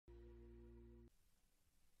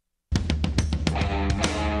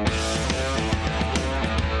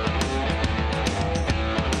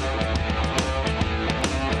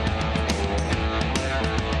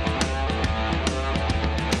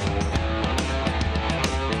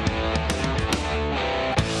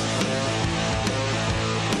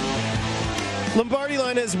Lombardi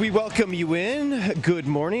Line as we welcome you in. Good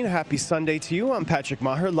morning. Happy Sunday to you. I'm Patrick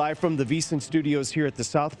Maher, live from the VSiN studios here at the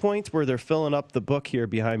South Point, where they're filling up the book here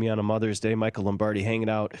behind me on a Mother's Day. Michael Lombardi hanging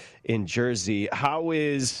out in Jersey.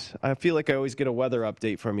 I feel like I always get a weather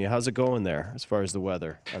update from you. How's it going there as far as the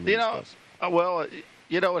weather? It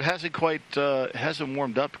hasn't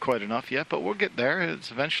warmed up quite enough yet, but we'll get there.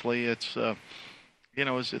 It's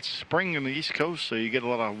spring in the East Coast, so you get a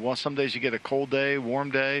lot of, some days you get a cold day, warm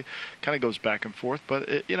day, kind of goes back and forth. But,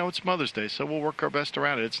 it's Mother's Day, so we'll work our best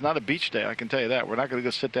around it. It's not a beach day, I can tell you that. We're not going to go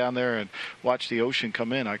sit down there and watch the ocean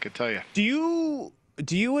come in, I can tell you. Do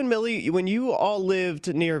you and Millie, when you all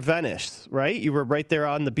lived near Venice, right? You were right there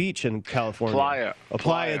on the beach in California.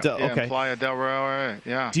 Playa del Rey,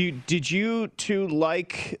 yeah. Did you two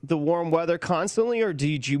like the warm weather constantly, or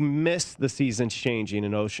did you miss the seasons changing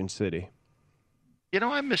in Ocean City?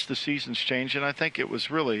 I missed the seasons change, and I think it was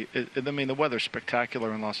really. The weather's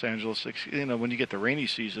spectacular in Los Angeles. When you get the rainy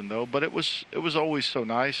season, though. But it was always so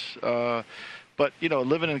nice. But,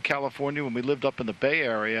 living in California, when we lived up in the Bay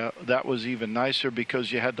Area, that was even nicer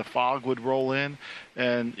because you had the fog would roll in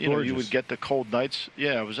and, you would get the cold nights.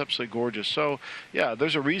 Yeah, it was absolutely gorgeous. So, yeah,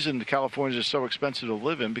 there's a reason California is so expensive to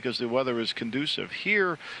live in because the weather is conducive.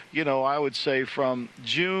 Here, I would say from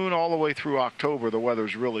June all the way through October, the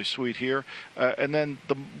weather's really sweet here. And then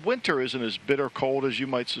the winter isn't as bitter cold as you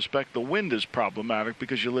might suspect. The wind is problematic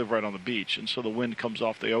because you live right on the beach. And so the wind comes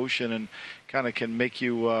off the ocean and kind of can make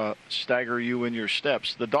you stagger you in your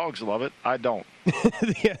steps. The dogs love it. I don't.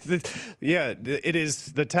 It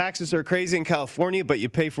is. The taxes are crazy in California, but you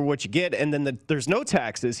pay for what you get. And then there's no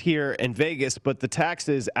taxes here in Vegas, but the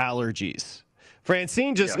taxes, allergies.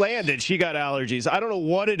 Francine just landed. She got allergies. I don't know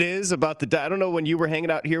what it is about I don't know when you were hanging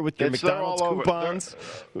out here with your McDonald's coupons,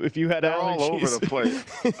 if you had allergies. All over the place.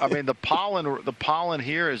 The pollen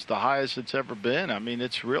here is the highest it's ever been.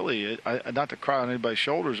 It's really, not to cry on anybody's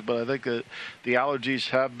shoulders, but I think that the allergies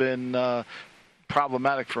have been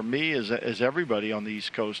problematic for me as everybody on the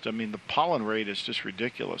East Coast. The pollen rate is just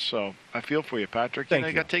ridiculous. So I feel for you, Patrick.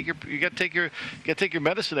 You got to take your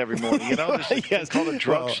medicine every morning. Yes. Call the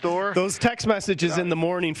drugstore. Those text messages in the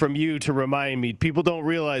morning from you to remind me. People don't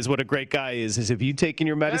realize what a great guy is. If you taking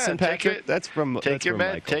your medicine, Patrick? Take your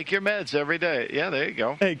meds every day. Yeah, there you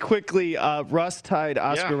go. Hey, quickly, Russ tied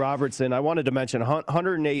Oscar Robertson. I wanted to mention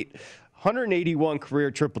 181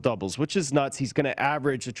 career triple-doubles, which is nuts. He's going to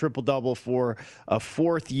average a triple-double for a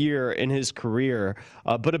fourth year in his career.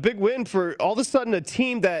 But a big win for all of a sudden a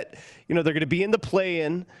team that, they're going to be in the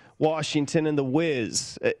play-in, Washington and the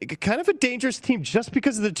Wiz. Kind of a dangerous team just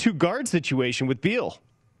because of the two-guard situation with Beal.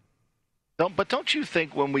 But don't you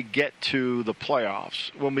think when we get to the playoffs,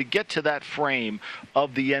 when we get to that frame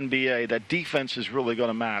of the NBA, that defense is really going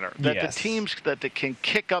to matter? That the teams that can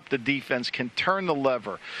kick up the defense, can turn the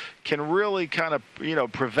lever, can really kind of,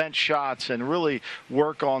 prevent shots and really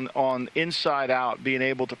work on inside out, being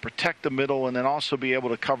able to protect the middle and then also be able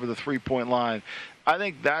to cover the three-point line. I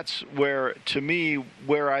think that's where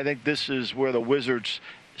I think this is where the Wizards'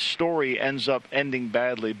 story ends up ending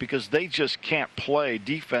badly because they just can't play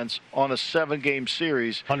defense on a 7-game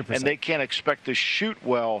series 100%. And they can't expect to shoot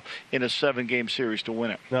well in a 7-game series to win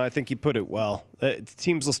it. No, I think you put it well.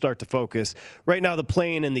 Teams will start to focus. Right now, the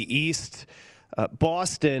play-in in the East,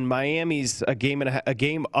 Boston, Miami's a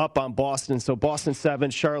game up on Boston. So Boston 7,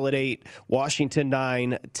 Charlotte 8, Washington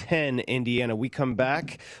 9, 10, Indiana. We come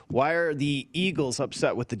back. Why are the Eagles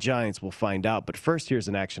upset with the Giants? We'll find out. But first, here's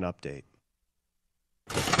an action update.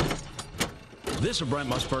 This is Brent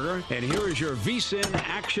Musburger, and here is your VSiN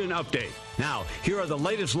action update. Now, here are the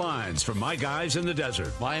latest lines from my guys in the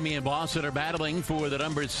desert. Miami and Boston are battling for the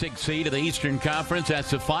number 6 seed of the Eastern Conference.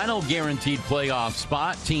 That's the final guaranteed playoff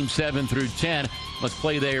spot. Teams 7 through 10 must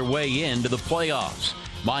play their way into the playoffs.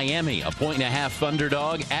 Miami, a 1.5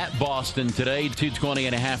 underdog at Boston today.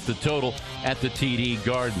 220.5 the total at the TD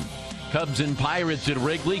Garden. Cubs and Pirates at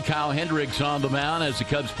Wrigley. Kyle Hendricks on the mound as the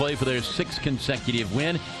Cubs play for their 6th consecutive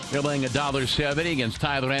win. They're laying $1.70 against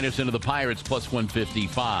Tyler Anderson of the Pirates, plus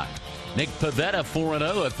 155. Nick Pivetta,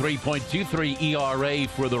 4-0, a 3.23 ERA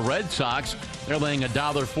for the Red Sox. They're laying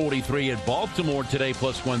 $1.43 at Baltimore today,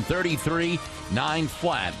 plus 133, 9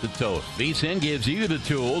 flat the total. VSiN gives you the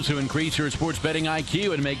tools to increase your sports betting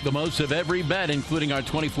IQ and make the most of every bet, including our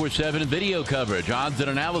 24/7 video coverage, odds and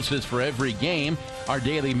analysis for every game, our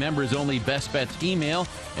daily members-only best bets email,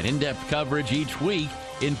 and in-depth coverage each week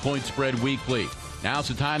in Point Spread Weekly. Now's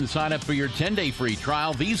the time to sign up for your 10-day free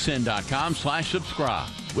trial, vsin.com/subscribe.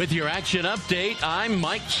 With your action update, I'm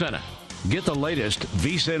Mike Senna. Get the latest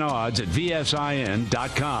VSiN odds at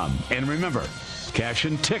vsin.com. And remember, cash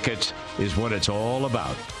and tickets is what it's all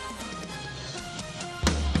about.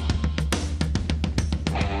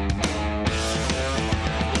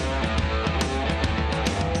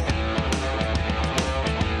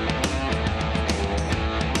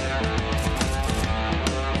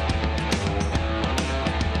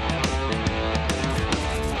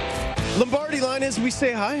 on as we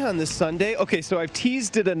say hi on this Sunday. Okay, so I've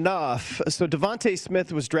teased it enough. So DeVonta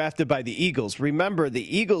Smith was drafted by the Eagles. Remember,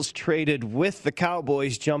 the Eagles traded with the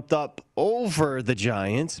Cowboys, jumped up over the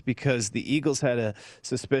Giants because the Eagles had a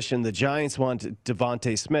suspicion the Giants wanted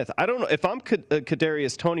DeVonta Smith. I don't know. If I'm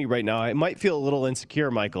Kadarius Toney right now, I might feel a little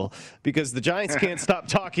insecure, Michael, because the Giants can't stop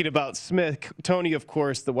talking about Smith. Toney, of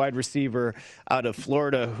course, the wide receiver out of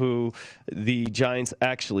Florida who the Giants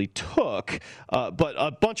actually took. But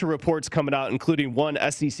a bunch of reports coming out, including one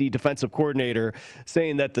SEC defensive coordinator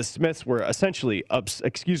saying that the Smiths were essentially,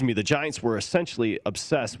 the Giants were essentially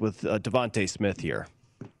obsessed with DeVonta Smith here.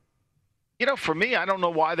 You know, for me, I don't know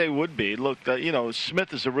why they would be. Look,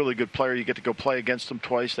 Smith is a really good player. You get to go play against him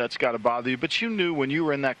twice. That's got to bother you. But you knew when you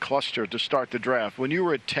were in that cluster to start the draft, when you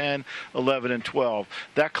were at 10, 11, and 12,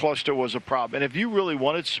 that cluster was a problem. And if you really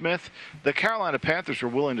wanted Smith, the Carolina Panthers were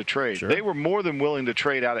willing to trade. Sure. They were more than willing to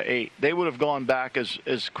trade out of 8. They would have gone back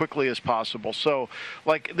as quickly as possible. So,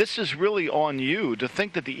 this is really on you to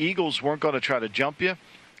think that the Eagles weren't going to try to jump you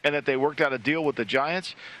and that they worked out a deal with the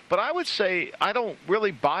Giants. But I would say I don't really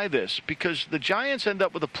buy this because the Giants end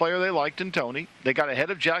up with a player they liked in Toney. They got ahead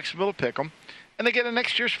of Jacksonville to pick him, and they get a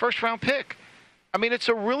next year's first-round pick. I mean, it's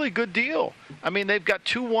a really good deal. I mean, they've got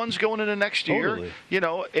 2 1s going into next year.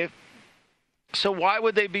 Totally. So why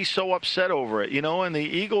would they be so upset over it? And the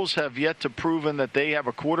Eagles have yet to proven that they have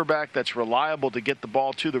a quarterback that's reliable to get the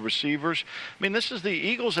ball to the receivers. I mean, the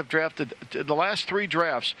Eagles have drafted in the last 3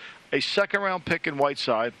 drafts a second-round pick in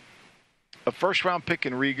Whiteside, a first-round pick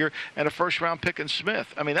in Rieger, and a first-round pick in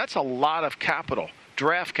Smith. I mean, that's a lot of capital,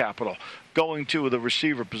 draft capital, going to the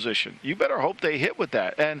receiver position. You better hope they hit with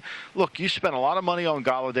that. And, look, you spent a lot of money on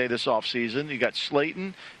Golladay this offseason. You got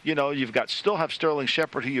Slayton. You've got still have Sterling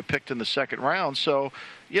Shepard, who you picked in the second round. So,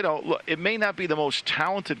 look, it may not be the most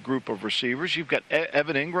talented group of receivers. You've got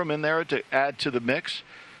Evan Ingram in there to add to the mix.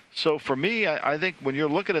 So, for me, I think when you're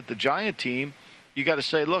looking at the Giant team, you got to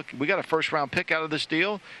say, look, we got a first-round pick out of this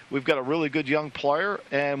deal. We've got a really good young player,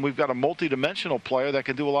 and we've got a multi-dimensional player that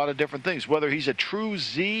can do a lot of different things. Whether he's a true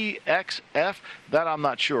ZXF, that I'm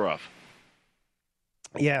not sure of.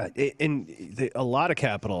 Yeah, and a lot of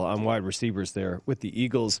capital on wide receivers there with the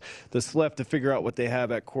Eagles. They still have to figure out what they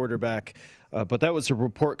have at quarterback. But that was a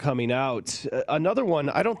report coming out. Another one,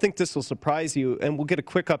 I don't think this will surprise you, and we'll get a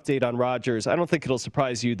quick update on Rodgers. I don't think it'll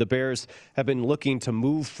surprise you. The Bears have been looking to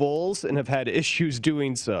move Foles and have had issues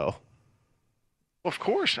doing so. Of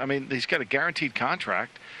course. I mean, he's got a guaranteed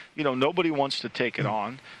contract. Nobody wants to take it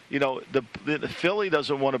on. The Philly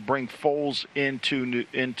doesn't want to bring Foles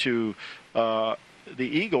into the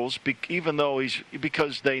Eagles, even though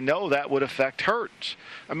because they know that would affect Hurts.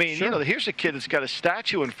 I mean, sure. Here's a kid that's got a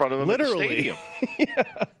statue in front of him Literally. at the stadium.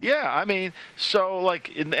 Yeah, I mean, so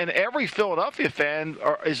and every Philadelphia fan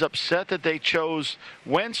is upset that they chose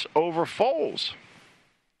Wentz over Foles.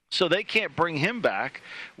 So they can't bring him back.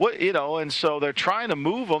 And so they're trying to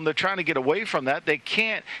move him. They're trying to get away from that. They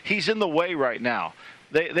can't. He's in the way right now.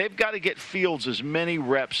 They've got to get Fields as many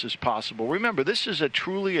reps as possible. Remember, this is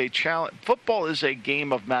truly a challenge. Football is a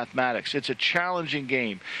game of mathematics. It's a challenging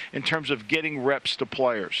game in terms of getting reps to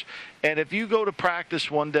players. And if you go to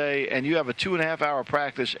practice one day and you have a 2.5-hour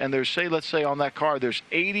practice and let's say on that card there's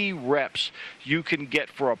 80 reps you can get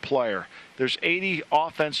for a player. There's 80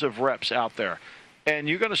 offensive reps out there. And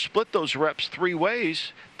you're going to split those reps 3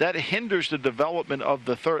 ways. That hinders the development of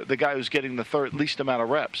the guy who's getting the least amount of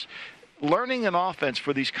reps. Learning an offense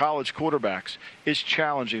for these college quarterbacks is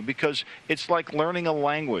challenging because it's like learning a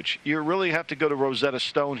language. You really have to go to Rosetta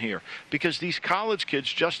Stone here because these college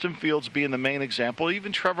kids, Justin Fields being the main example,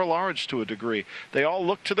 even Trevor Lawrence to a degree, they all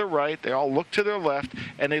look to their right, they all look to their left,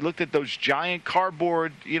 and they looked at those giant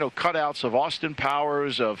cardboard, cutouts of Austin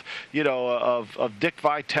Powers, of Dick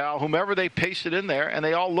Vitale, whomever they pasted in there, and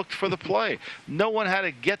they all looked for the play. No one had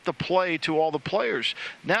to get the play to all the players.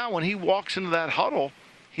 Now, when he walks into that huddle,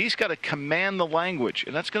 he's got to command the language,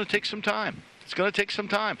 and that's going to take some time. It's going to take some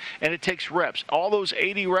time, and it takes reps. All those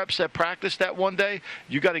 80 reps that practiced that one day,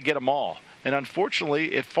 you got to get them all. And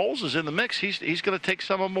unfortunately, if Foles is in the mix, he's going to take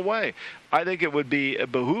some of them away. I think it would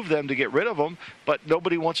behoove them to get rid of them, but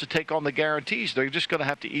nobody wants to take on the guarantees. They're just going to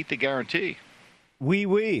have to eat the guarantee.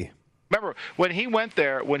 Oui. Remember, when he went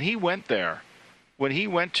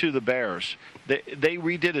to the Bears, they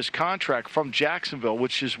redid his contract from Jacksonville,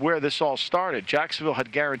 which is where this all started. Jacksonville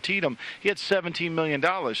had guaranteed him. He had $17 million.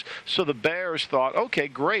 So the Bears thought, okay,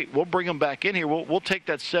 great. We'll bring him back in here. We'll take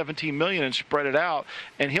that $17 million and spread it out,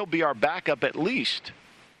 and he'll be our backup at least.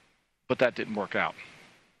 But that didn't work out.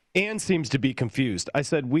 Ann seems to be confused. I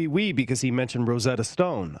said oui because he mentioned Rosetta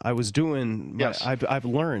Stone. I was doing. Yes. I've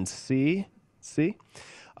learned. See.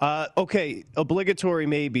 Okay, obligatory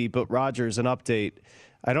maybe, but Rodgers, an update.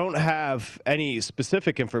 I don't have any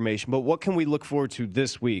specific information, but what can we look forward to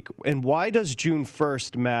this week? And why does June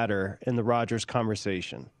 1st matter in the Rodgers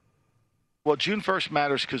conversation? Well, June 1st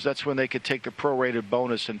matters because that's when they could take the prorated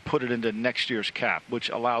bonus and put it into next year's cap, which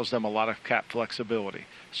allows them a lot of cap flexibility.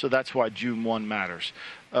 So that's why June 1 matters.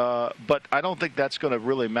 But I don't think that's going to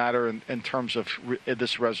really matter in terms of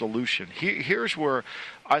this resolution. Here's where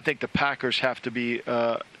I think the Packers have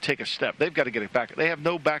to take a step. They've got to get it back. They have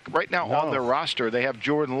no back right now on their roster. They have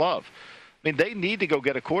Jordan Love. I mean, they need to go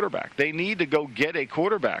get a quarterback. They need to go get a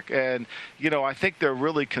quarterback. And, I think they're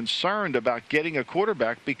really concerned about getting a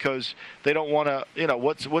quarterback because they don't want to,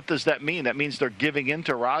 what does that mean? That means they're giving in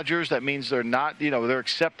to Rodgers. That means they're not, they're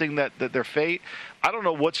accepting that their fate. I don't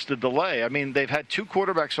know what's the delay. I mean, they've had 2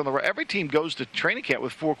 quarterbacks on the road. Every team goes to training camp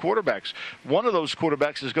with 4 quarterbacks. One of those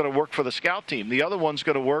quarterbacks is going to work for the scout team. The other one's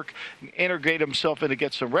going to integrate himself in to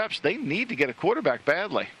get some reps. They need to get a quarterback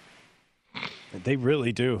badly. They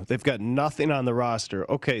really do. They've got nothing on the roster.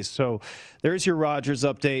 Okay, so there's your Rodgers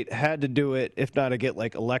update. Had to do it. If not, I get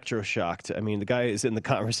like electroshocked. I mean, the guy is in the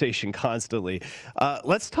conversation constantly.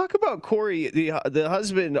 Let's talk about Corey. The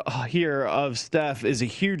husband here of Steph is a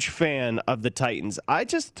huge fan of the Titans. I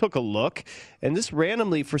just took a look, and this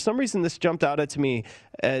randomly, for some reason, this jumped out at me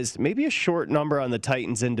as maybe a short number on the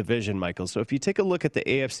Titans in division, Michael. So if you take a look at the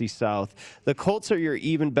AFC South, the Colts are your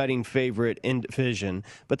even betting favorite in division,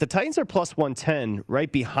 but the Titans are plus 110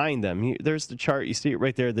 right behind them. There's the chart. You see it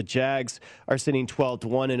right there. The Jags are sitting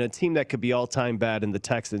 12-1 in a team that could be all-time bad in the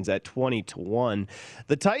Texans at 20-1.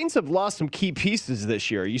 The Titans have lost some key pieces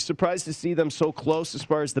this year. Are you surprised to see them so close as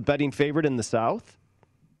far as the betting favorite in the South?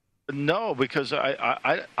 No, because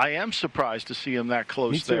I am surprised to see them that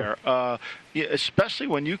close there, especially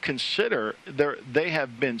when you consider they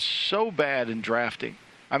have been so bad in drafting.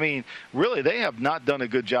 I mean, really, they have not done a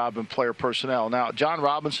good job in player personnel. Now, John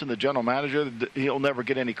Robinson, the general manager, he'll never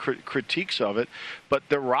get any critiques of it, but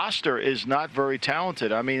the roster is not very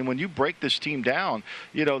talented. I mean, when you break this team down,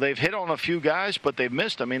 they've hit on a few guys, but they've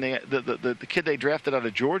missed. I mean, the kid they drafted out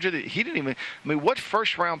of Georgia, he didn't even – I mean, what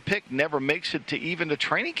first-round pick never makes it to even the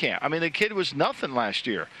training camp? I mean, the kid was nothing last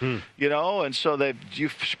year, and so you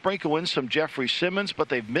sprinkle in some Jeffrey Simmons, but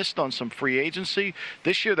they've missed on some free agency.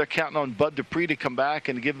 This year they're counting on Bud Dupree to come back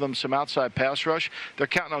and give them some outside pass rush. They're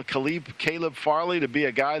counting on Caleb Farley to be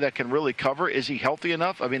a guy that can really cover. Is he healthy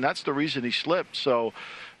enough? I mean, that's the reason he slipped. So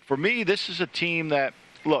for me, this is a team that,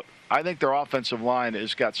 look, I think their offensive line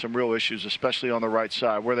has got some real issues, especially on the right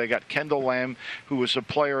side, where they got Kendall Lamb, who was a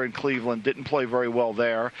player in Cleveland, didn't play very well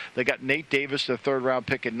there. They got Nate Davis, their third-round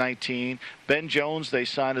pick at 19. Ben Jones, they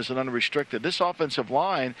signed as an unrestricted. This offensive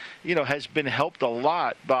line, has been helped a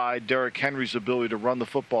lot by Derrick Henry's ability to run the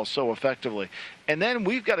football so effectively. And then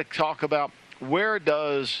we've got to talk about where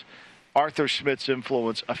does Arthur Smith's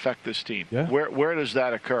influence affect this team? Yeah. Where does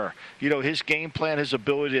that occur? His game plan, his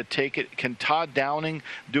ability to take it. Can Todd Downing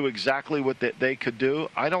do exactly what they could do?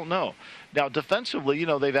 I don't know. Now, defensively,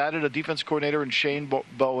 they've added a defense coordinator in Shane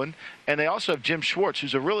Bowen, and they also have Jim Schwartz,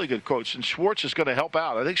 who's a really good coach, and Schwartz is going to help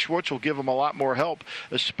out. I think Schwartz will give them a lot more help,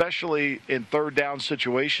 especially in third down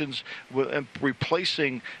situations, and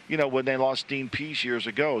replacing, when they lost Dean Pease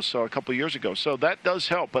a couple of years ago. So that does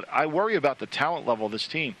help, but I worry about the talent level of this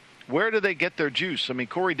team. Where do they get their juice? I mean,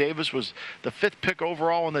 Corey Davis was the 5th pick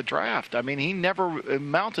overall in the draft. I mean, he never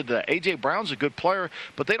amounted to that. A.J. Brown's a good player,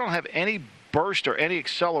 but they don't have any burst or any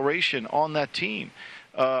acceleration on that team.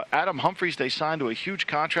 Adam Humphries, they signed to a huge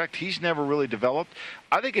contract. He's never really developed.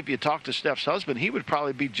 I think if you talk to Steph's husband, he would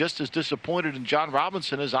probably be just as disappointed in John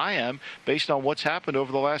Robinson as I am based on what's happened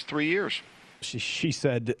over the last 3 years. She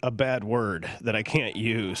said a bad word that I can't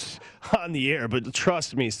use on the air, but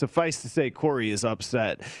trust me, suffice to say, Corey is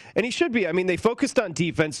upset. And he should be. I mean, they focused on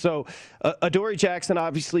defense. So Adoree Jackson,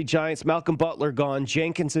 obviously Giants, Malcolm Butler gone,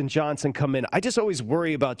 Jenkins and Johnson come in. I just always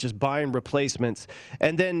worry about just buying replacements.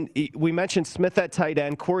 And then we mentioned Smith at tight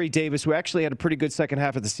end, Corey Davis, who actually had a pretty good second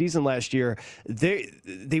half of the season last year.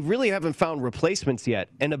 They really haven't found replacements yet.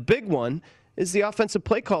 And a big one is the offensive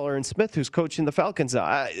play caller in Smith, who's coaching the Falcons.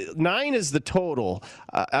 9 is the total.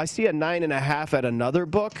 I see a 9.5 at another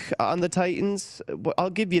book on the Titans. I'll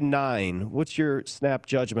give you 9. What's your snap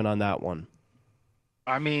judgment on that one?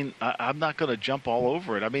 I mean, I'm not going to jump all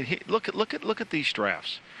over it. I mean, look at these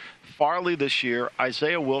drafts. Farley this year,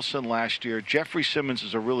 Isaiah Wilson last year, Jeffrey Simmons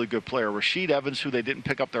is a really good player, Rashid Evans, who they didn't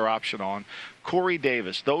pick up their option on, Corey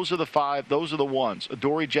Davis. Those are the five. Those are the ones.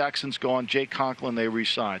 Adoree Jackson's gone. Jake Conklin, they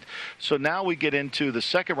re-signed. So now we get into the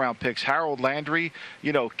second-round picks. Harold Landry,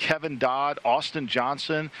 Kevin Dodd, Austin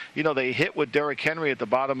Johnson. They hit with Derrick Henry at the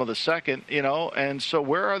bottom of the second, and so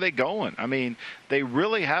where are they going? I mean, they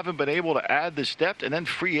really haven't been able to add this depth. And then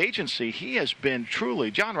free agency, he has been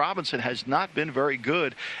truly, John Robinson has not been very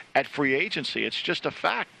good at free agency. It's just a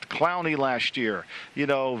fact. Clowney last year,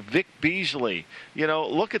 Vic Beasley,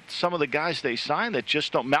 look at some of the guys they signed that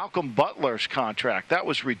just don't. Malcolm Butler's contract, that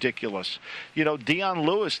was ridiculous. Dion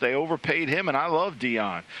Lewis, they overpaid him, and I love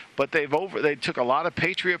Dion, but they took a lot of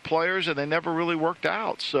Patriot players and they never really worked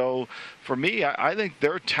out. So for me, I think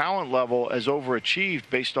their talent level has overachieved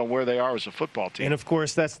based on where they are as a football team. And of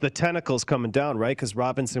course, that's the tentacles coming down, right? Because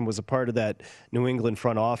Robinson was a part of that New England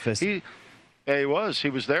front office. Yeah, he was.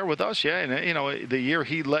 He was there with us, yeah. And, the year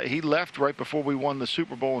he left right before we won the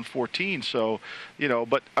Super Bowl in 2014. So,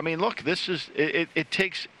 but, I mean, look, this is it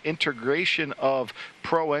takes integration of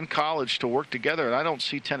pro and college to work together. And I don't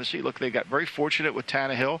see Tennessee. Look, they got very fortunate with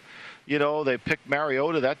Tannehill. They picked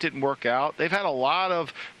Mariota. That didn't work out. They've had a lot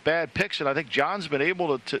of bad picks, and I think John's been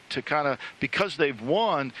able to kind of, because they've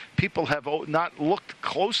won, people have not looked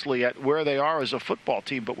closely at where they are as a football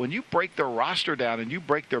team. But when you break their roster down and you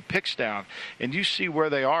break their picks down and you see where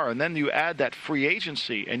they are, and then you add that free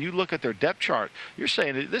agency and you look at their depth chart, you're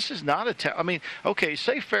saying this is not I mean, okay,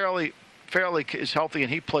 say Fairley is healthy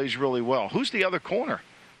and he plays really well. Who's the other corner?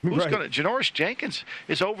 Who's right. going to? Janoris Jenkins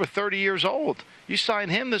is over 30 years old. You sign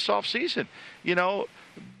him this offseason.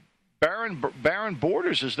 Baron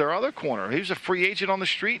Borders is their other corner. He was a free agent on the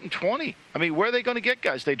street in 20. I mean, where are they going to get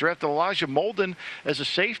guys? They drafted Elijah Molden as a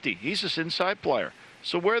safety. He's this inside player.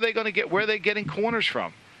 So where are they going to get? Where are they getting corners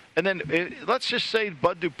from? And then let's just say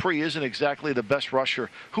Bud Dupree isn't exactly the best rusher.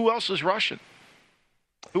 Who else is rushing?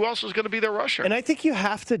 Who else is going to be their rusher? And I think you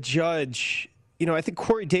have to judge. I think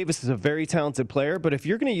Corey Davis is a very talented player, but if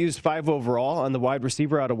you're going to use 5 overall on the wide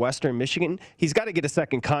receiver out of Western Michigan, he's got to get a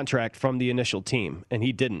second contract from the initial team, and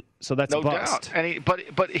he didn't. So that's no a bust. doubt. And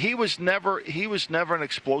but he was never an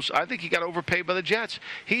explosive. I think he got overpaid by the Jets.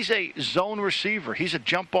 He's a zone receiver. He's a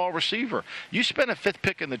jump ball receiver. You spend a 5th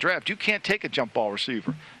pick in the draft, you can't take a jump ball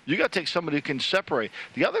receiver. You got to take somebody who can separate.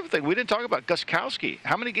 The other thing we didn't talk about, Gostkowski.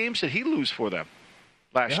 How many games did he lose for them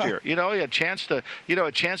last year? He had a chance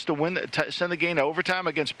to win, send the game to overtime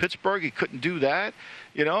against Pittsburgh. He couldn't do that.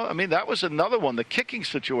 I mean, that was another one, the kicking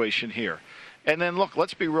situation here. And then, look,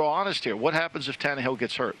 let's be real honest here. What happens if Tannehill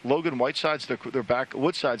gets hurt? Logan Whiteside's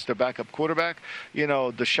Woodside's their backup quarterback.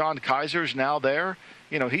 DeShone Kaiser's now there.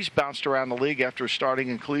 He's bounced around the league after starting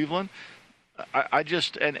in Cleveland. I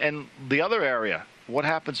just and the other area, what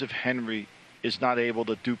happens if Henry is not able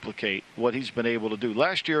to duplicate what he's been able to do?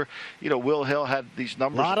 Last year, Will Hill had these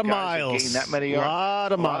numbers. A lot of guys miles. That gained that many yards. A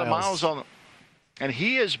lot of miles on. And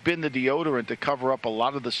he has been the deodorant to cover up a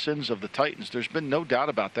lot of the sins of the Titans. There's been no doubt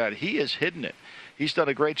about that. He has hidden it. He's done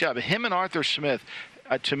a great job. Him and Arthur Smith,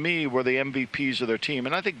 to me, were the MVPs of their team.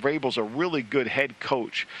 And I think Vrabel's a really good head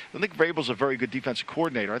coach. I think Vrabel's a very good defensive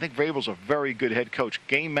coordinator. I think Vrabel's a very good head coach.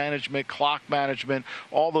 Game management, clock management,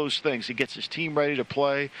 all those things. He gets his team ready to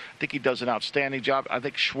play. I think he does an outstanding job. I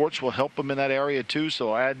think Schwartz will help him in that area too,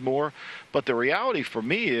 so I'll add more. But the reality for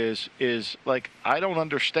me is like, I don't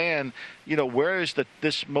understand, where is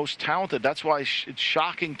this most talented? That's why it's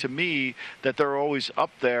shocking to me that they're always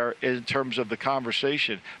up there in terms of the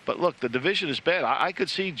conversation. But look, the division is bad. I could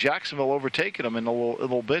see Jacksonville overtaking them in a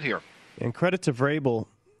little bit here. And credit to Vrabel.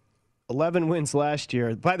 11 wins last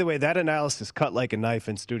year. By the way, that analysis cut like a knife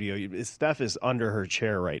in studio. Steph is under her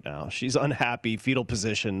chair right now. She's unhappy, fetal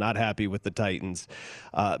position, not happy with the Titans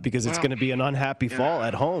because it's going to be an unhappy fall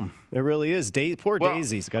at home. It really is. Poor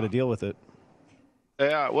Daisy's got to deal with it.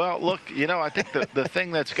 Yeah, well, look, I think the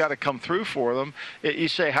thing that's got to come through for them, you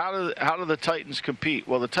say, how do the Titans compete?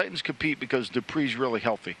 Well, the Titans compete because Dupree's really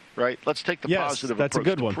healthy, right? Let's take the positive that's approach.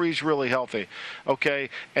 A good one. Dupree's really healthy, okay?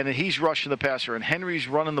 And then he's rushing the passer, and Henry's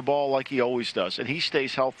running the ball like he always does, and he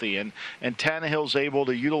stays healthy, and Tannehill's able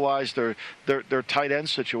to utilize their tight end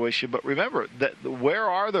situation. But remember, where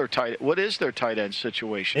are what is their tight end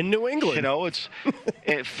situation? In New England. It's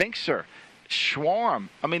Finksir. Schwarm.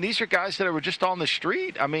 I mean, these are guys that were just on the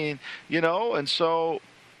street. I mean, and so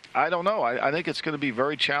I don't know. I think it's going to be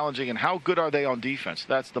very challenging. And how good are they on defense?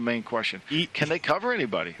 That's the main question. Can they cover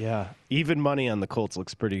anybody? Yeah. Even money on the Colts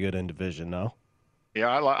looks pretty good in division, no? Yeah,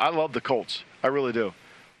 I love the Colts. I really do.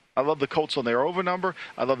 I love the Colts on their over number.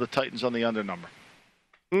 I love the Titans on the under number.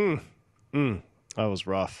 That was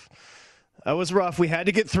rough. That was rough. We had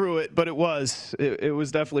to get through it, but it was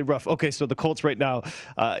definitely rough. Okay, so the Colts right now,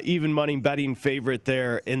 even money betting favorite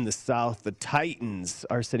there in the South. The Titans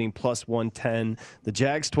are sitting plus 110. The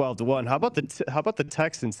Jags 12-1. How about the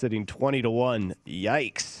Texans sitting 20-1?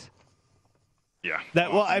 Yikes. Yeah.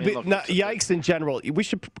 Yikes in general. We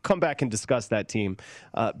should come back and discuss that team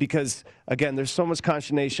because, again, there's so much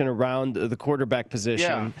consternation around the quarterback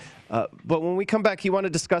position. Yeah. But when we come back, you want to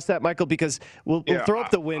discuss that, Michael, because we'll throw up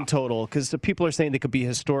the win total because people are saying they could be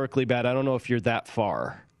historically bad. I don't know if you're that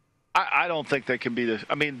far. I don't think they can be this.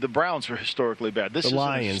 I mean, the Browns are historically bad. This is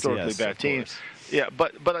a historically bad team. Yeah,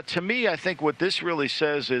 but to me, I think what this really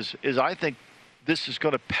says is I think this is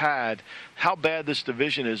going to pad how bad this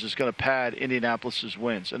division is going to pad Indianapolis's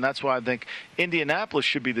wins. And that's why I think Indianapolis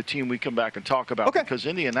should be the team we come back and talk about because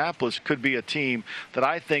Indianapolis could be a team that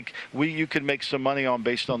I think you could make some money on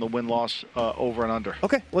based on the win-loss over and under.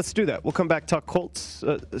 Okay, let's do that. We'll come back, talk Colts,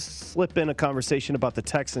 slip in a conversation about the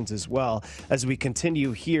Texans as well as we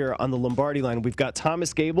continue here on the Lombardi line. We've got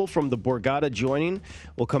Thomas Gable from the Borgata joining.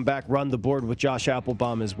 We'll come back, run the board with Josh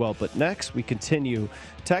Applebaum as well. But next, we continue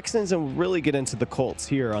Texans and really get into the Colts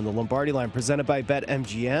here on the Lombardi line, presented by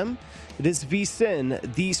BetMGM. It is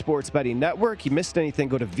VSiN, the sports betting network. You missed anything,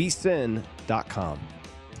 go to vsin.com.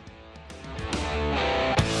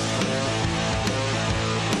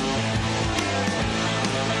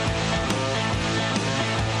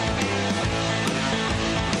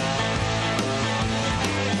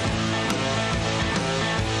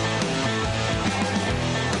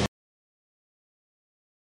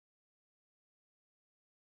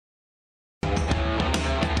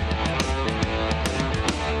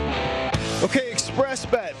 Okay,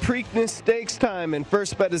 XpressBet, Preakness Stakes time, and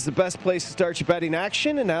FirstBet is the best place to start your betting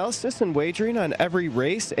action, analysis, and wagering on every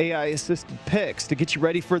race. AI-assisted picks to get you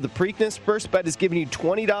ready for the Preakness. FirstBet is giving you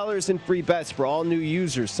 $20 in free bets for all new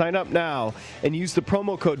users. Sign up now and use the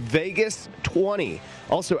promo code VEGAS20.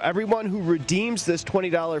 Also, everyone who redeems this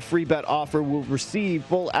 $20 free bet offer will receive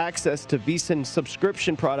full access to VSiN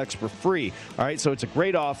subscription products for free. All right, so it's a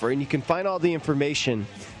great offer, and you can find all the information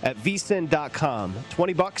at vsin.com.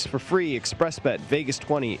 $20 for free. XpressBet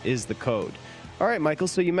Vegas20 is the code. All right, Michael,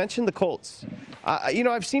 so you mentioned the Colts.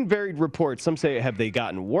 I've seen varied reports. Some say, have they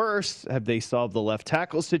gotten worse? Have they solved the left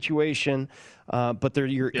tackle situation? But they're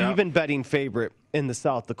your even betting favorite in the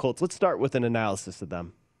South, the Colts. Let's start with an analysis of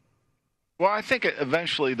them. Well, I think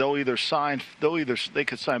eventually they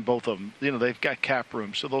could sign both of them. They've got cap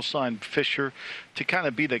room, so they'll sign Fisher to kind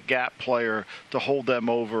of be the gap player to hold them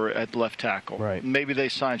over at left tackle. Right. Maybe they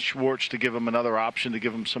sign Schwartz to give them another option, to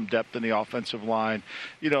give them some depth in the offensive line.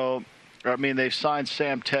 They've signed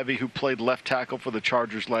Sam Tevy, who played left tackle for the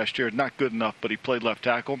Chargers last year. Not good enough, but he played left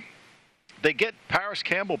tackle. They get Paris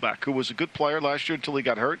Campbell back, who was a good player last year until he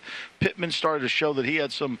got hurt. Pittman started to show that he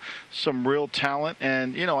had some real talent,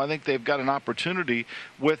 and I think they've got an opportunity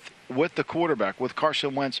with the quarterback, with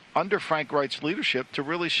Carson Wentz under Frank Reich's leadership, to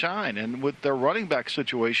really shine. And with their running back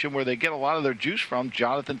situation, where they get a lot of their juice from,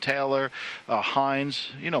 Jonathan Taylor, Hines,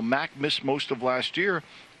 Mack missed most of last year.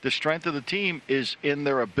 The strength of the team is in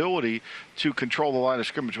their ability to control the line of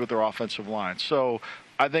scrimmage with their offensive line. So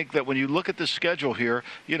I think that when you look at the schedule here,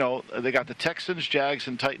 they got the Texans, Jags,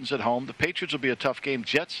 and Titans at home. The Patriots will be a tough game.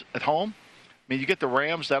 Jets at home. You get the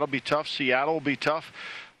Rams. That'll be tough. Seattle will be tough.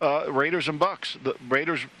 Raiders and Bucks. The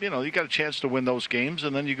Raiders, you got a chance to win those games.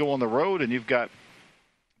 And then you go on the road and you've got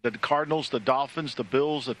the Cardinals, the Dolphins, the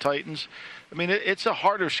Bills, the Titans. It's a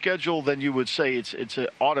harder schedule than you would say. It's an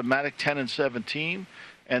automatic 10-7 team.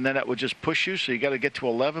 And then that would just push you, so you got to get to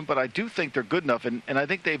 11. But I do think they're good enough, and I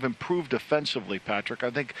think they've improved defensively, Patrick. I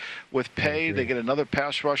think with Pay, they get another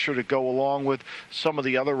pass rusher to go along with some of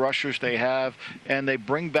the other rushers they have, and they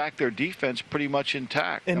bring back their defense pretty much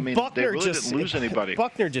intact. And they really didn't lose anybody.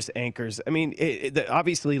 Buckner just anchors.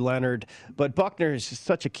 Obviously Leonard, but Buckner is just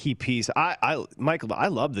such a key piece. Michael, I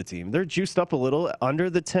love the team. They're juiced up a little under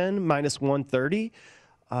the 10, minus 130.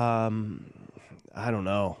 I don't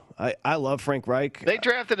know. I love Frank Reich. They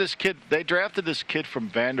drafted this kid from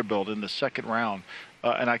Vanderbilt in the second round,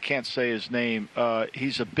 and I can't say his name.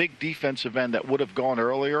 He's a big defensive end that would have gone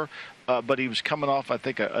earlier, but he was coming off, I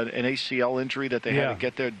think, an ACL injury that they had to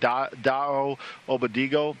get there. Dao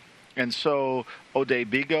Obadigo. And so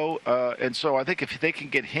Odebigo. And so I think if they can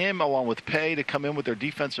get him along with Pay to come in with their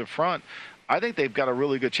defensive front, I think they've got a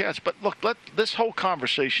really good chance. But look, this whole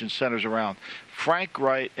conversation centers around Frank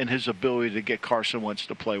Reich and his ability to get Carson Wentz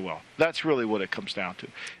to play well. That's really what it comes down to.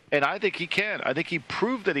 And I think he can. I think he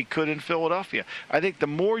proved that he could in Philadelphia. I think the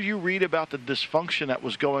more you read about the dysfunction that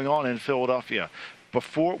was going on in Philadelphia,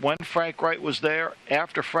 before, when Frank Wright was there,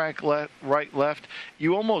 after Frank Wright left,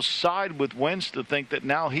 you almost side with Wentz to think that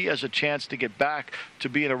now he has a chance to get back to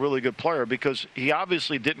being a really good player, because he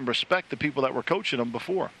obviously didn't respect the people that were coaching him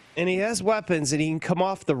before. And he has weapons, and he can come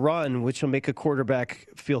off the run, which will make a quarterback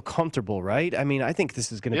feel comfortable, right? I mean, I think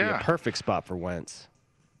this is going to be a perfect spot for Wentz.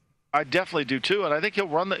 I definitely do too, and I think he'll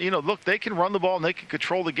run look, they can run the ball and they can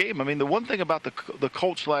control the game. I mean, the one thing about the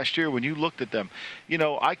Colts last year, when you looked at them,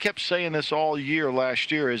 I kept saying this all year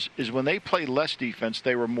last year, is when they played less defense,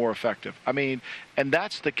 they were more effective. I mean, and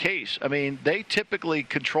that's the case. I mean, they typically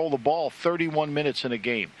control the ball 31 minutes in a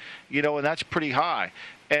game, and that's pretty high.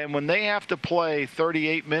 And when they have to play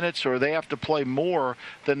 38 minutes or they have to play more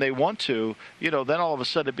than they want to, then all of a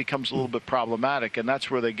sudden it becomes a little bit problematic, and that's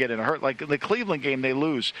where they get in a hurt. Like in the Cleveland game, they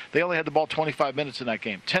lose. They only had the ball 25 minutes in that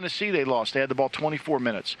game. Tennessee, they lost. They had the ball 24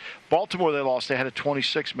 minutes. Baltimore, they lost. They had it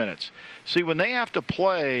 26 minutes. See, when they have to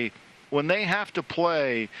play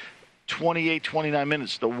 28, 29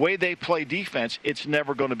 minutes, the way they play defense, it's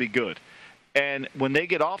never going to be good. And when they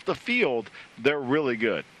get off the field, they're really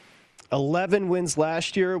good. 11 wins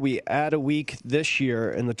last year. We add a week this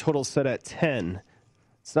year, and the total's set at 10.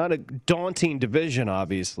 It's not a daunting division,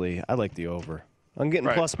 obviously. I like the over. I'm getting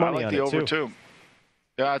plus money on it, too. I like the over, too.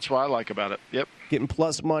 Yeah, that's what I like about it. Yep. Getting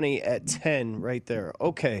plus money at 10 right there.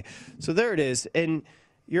 Okay, so there it is. And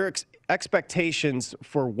your expectations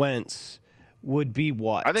for Wentz would be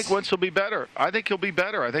what? I think Wentz will be better. I think he'll be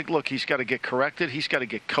better. I think, look, he's got to get corrected. He's got to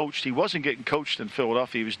get coached. He wasn't getting coached in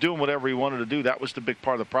Philadelphia. He was doing whatever he wanted to do. That was the big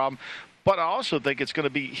part of the problem. But I also think it's going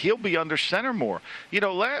to be, he'll be under center more.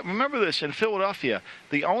 Remember this, in Philadelphia,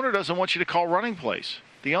 the owner doesn't want you to call running plays.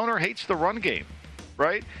 The owner hates the run game,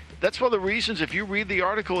 right? That's one of the reasons, if you read the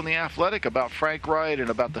article in The Athletic about Frank Wright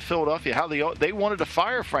and about the Philadelphia, how they wanted to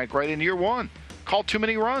fire Frank Wright in year one. Called too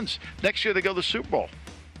many runs. Next year they go to the Super Bowl.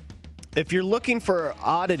 If you're looking for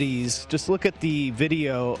oddities, just look at the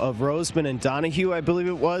video of Roseman and Donahue, I believe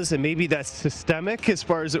it was, and maybe that's systemic as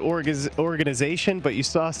far as organization, but you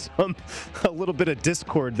saw a little bit of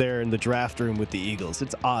discord there in the draft room with the Eagles.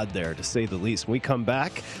 It's odd there, to say the least. When we come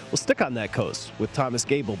back, we'll stick on that coast with Thomas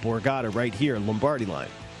Gable, Borgata, right here in Lombardi Line.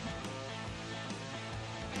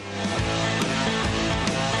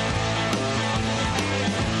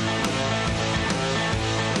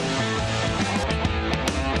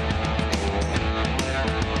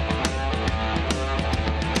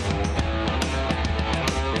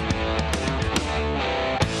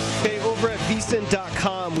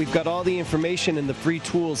 VSiN.com, we've got all the information and the free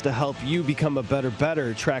tools to help you become a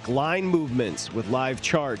better. Track line movements with live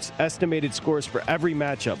charts, estimated scores for every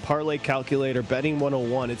matchup, parlay calculator, betting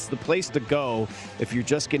 101. It's the place to go if you're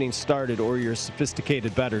just getting started or you're a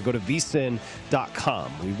sophisticated bettor. Go to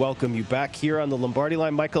VSiN.com. We welcome you back here on the Lombardi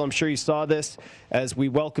Line. Michael, I'm sure you saw this as we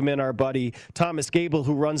welcome in our buddy Thomas Gable,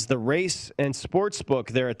 who runs the race and sportsbook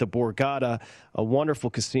there at the Borgata, a wonderful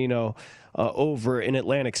casino over in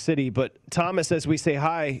Atlantic City. But Thomas, as we say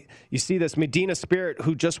hi, you see this Medina Spirit,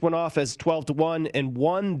 who just went off as 12-1 and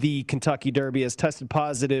won the Kentucky Derby, has tested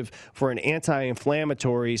positive for an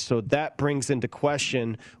anti-inflammatory. So that brings into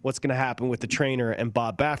question what's going to happen with the trainer and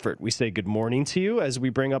Bob Baffert. We say good morning to you as we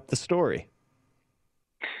bring up the story.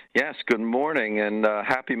 Yes, good morning, and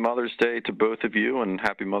happy Mother's Day to both of you, and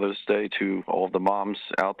happy Mother's Day to all of the moms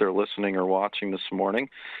out there listening or watching this morning.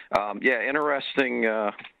 Interesting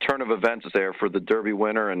turn of events there for the Derby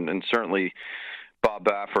winner, and certainly Bob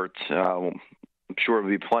Baffert. I'm sure there'll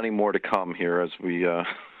be plenty more to come here as we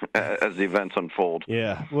as the events unfold.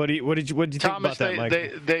 Yeah, what did you think Thomas, about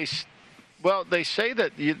that, Mike? Well, they say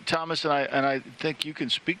that, Thomas, and I think you can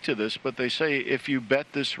speak to this, but they say if you bet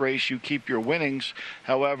this race, you keep your winnings.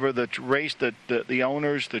 However, the race, the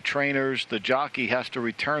owners, the trainers, the jockey has to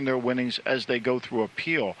return their winnings as they go through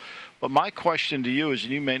appeal. But my question to you is,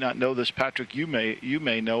 and you may not know this, Patrick, you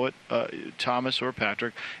may know it, Thomas or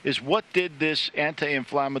Patrick, is what did this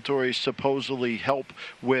anti-inflammatory supposedly help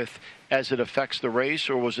with as it affects the race,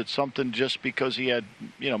 or was it something just because he had,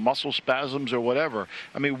 muscle spasms or whatever?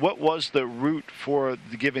 I mean, what was the route for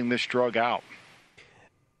giving this drug out?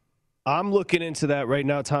 I'm looking into that right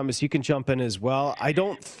now, Thomas. You can jump in as well. I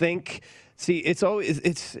don't think. See, it's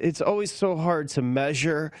always so hard to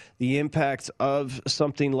measure the impact of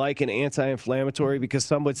something like an anti-inflammatory, because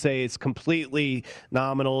some would say it's completely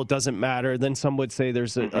nominal, it doesn't matter. Then some would say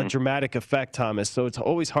there's a dramatic effect, Thomas. So it's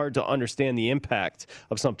always hard to understand the impact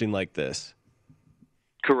of something like this.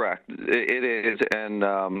 Correct. It is,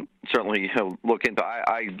 and certainly look into.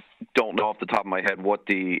 I don't know off the top of my head what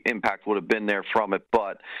the impact would have been there from it,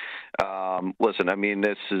 but listen, I mean,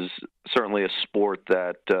 this is certainly a sport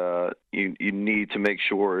that you need to make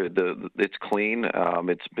sure it's clean.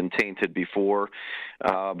 It's been tainted before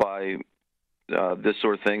by this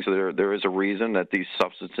sort of thing, so there is a reason that these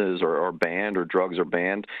substances are banned or drugs are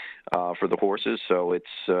banned for the horses. So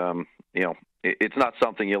it's it's not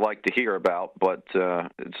something you like to hear about, but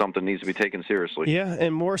it's something that needs to be taken seriously. Yeah,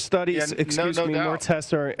 and more studies, more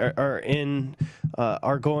tests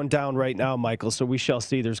are going down right now, Michael. So we shall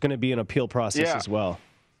see. There's going to be an appeal process as well.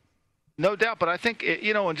 No doubt, but I think,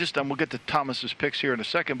 and just we'll get to Thomas's picks here in a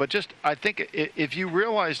second, but just I think if you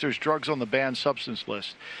realize there's drugs on the banned substance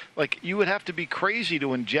list, like you would have to be crazy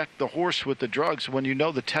to inject the horse with the drugs when you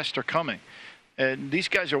know the tests are coming. And these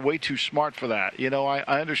guys are way too smart for that.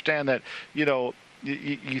 I understand that,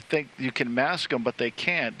 you think you can mask them, but they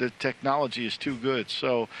can't. The technology is too good.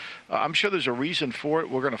 So I'm sure there's a reason for it.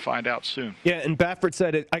 We're going to find out soon. Yeah, and Baffert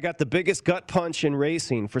said, I got the biggest gut punch in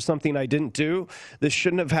racing for something I didn't do. This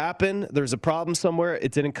shouldn't have happened. There's a problem somewhere.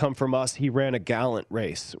 It didn't come from us. He ran a gallant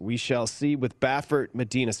race. We shall see with Baffert,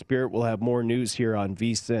 Medina Spirit. We'll have more news here on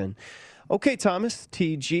VSiN. Okay, Thomas,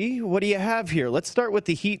 TG, what do you have here? Let's start with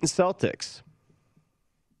the Heat and Celtics.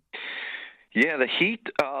 Yeah, the Heat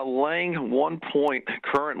laying 1 point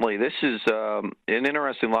currently. This is an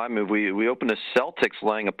interesting line move. We opened the Celtics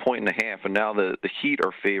laying 1.5 points, and now the Heat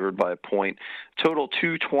are favored by 1 point. Total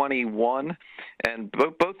 221, and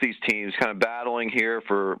both these teams kind of battling here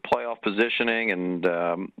for playoff positioning and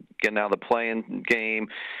getting out of the play-in game.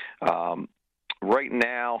 Right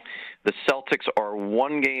now, the Celtics are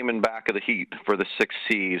 1 game in back of the Heat for the 6th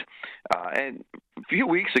seed. And a few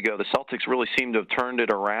weeks ago, the Celtics really seemed to have turned it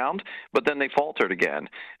around, but then they faltered again.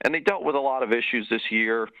 And they dealt with a lot of issues this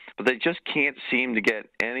year, but they just can't seem to get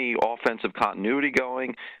any offensive continuity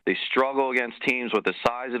going. They struggle against teams with a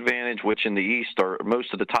size advantage, which in the East are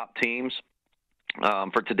most of the top teams.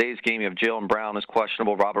 For today's game, you have Jaylen Brown is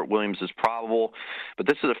questionable. Robert Williams is probable. But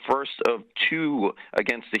this is the first of 2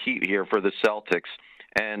 against the Heat here for the Celtics.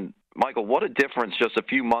 And, Michael, what a difference just a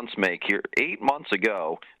few months make here. 8 months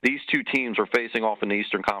ago, these 2 teams were facing off in the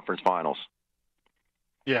Eastern Conference Finals.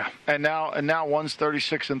 Yeah, and now one's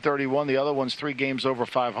 36-31, the other one's 3 games over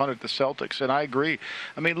 500, the Celtics. And I agree.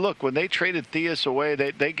 I mean, look, when they traded Theus away,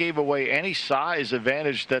 they gave away any size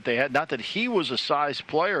advantage that they had. Not that he was a size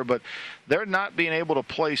player, but they're not being able to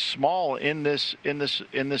play small in this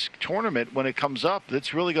tournament when it comes up.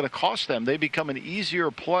 That's really going to cost them. They become an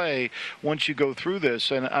easier play once you go through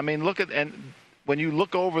this. And I mean, when you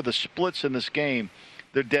look over the splits in this game,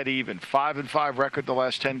 they're dead even. 5-5 record the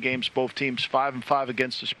last 10 games. Both teams 5-5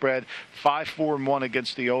 against the spread, 5-4-1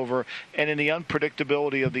 against the over. And in the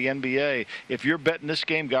unpredictability of the NBA, if you're betting this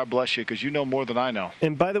game, God bless you, because you know more than I know.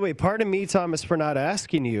 And by the way, pardon me, Thomas, for not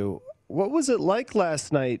asking you, what was it like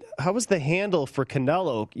last night? How was the handle for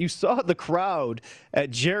Canelo? You saw the crowd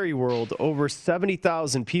at Jerry World, over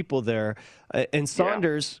 70,000 people there. And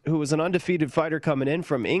Saunders, who was an undefeated fighter coming in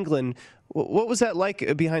from England, what was that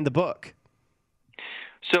like behind the book?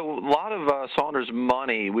 So a lot of Saunders'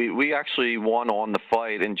 money, we actually won on the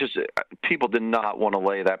fight, and just people did not want to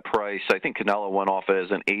lay that price. I think Canelo went off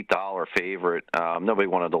as an $8 favorite. Nobody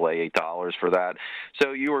wanted to lay $8 for that.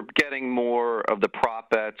 So you were getting more of the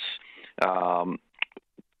prop bets,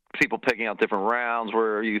 people picking out different rounds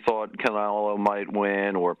where you thought Canelo might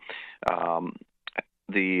win or how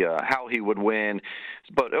he would win.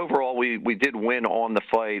 But overall, we did win on the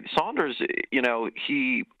fight. Saunders,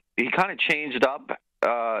 he kind of changed up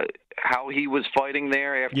how he was fighting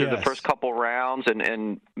there after the first couple rounds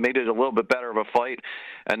and made it a little bit better of a fight,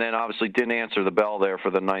 and then obviously didn't answer the bell there for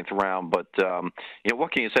the 9th round. But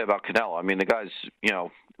what can you say about Canelo? I mean, the guy's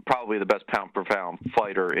probably the best pound-for-pound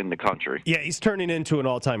fighter in the country. Yeah, he's turning into an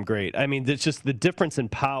all-time great. I mean, it's just the difference in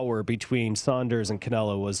power between Saunders and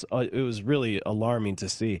Canelo was really alarming to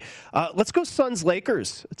see. Let's go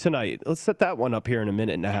Suns-Lakers tonight. Let's set that one up here in a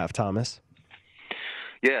minute and a half, Thomas.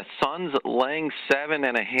 Yeah, Suns laying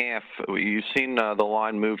 7.5. You've seen the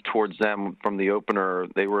line move towards them from the opener.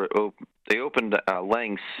 They opened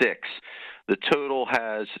laying 6. The total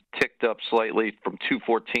has ticked up slightly from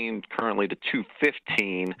 214 currently to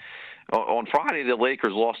 215. On Friday, the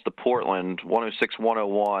Lakers lost to Portland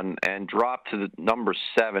 106-101 and dropped to the number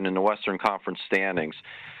 7 in the Western Conference standings.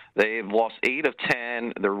 They've lost 8 of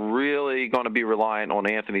 10. They're really going to be reliant on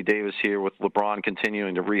Anthony Davis here with LeBron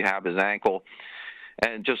continuing to rehab his ankle.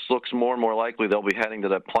 And it just looks more and more likely they'll be heading to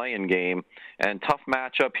that play-in game. And tough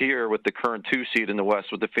matchup here with the current 2 seed in the West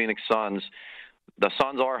with the Phoenix Suns. The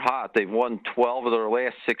Suns are hot. They've won 12 of their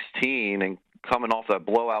last 16 and coming off that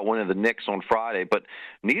blowout win of the Knicks on Friday, but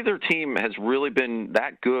neither team has really been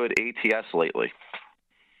that good ATS lately.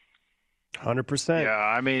 100%. Yeah,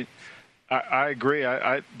 I mean, I agree.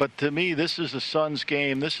 But to me, this is the Suns'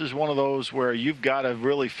 game. This is one of those where you've got to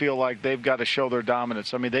really feel like they've got to show their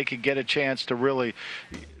dominance. I mean, they could get a chance to really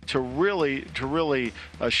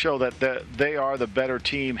show that they are the better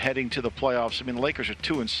team heading to the playoffs. I mean, the Lakers are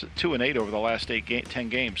 2-8 over the last 10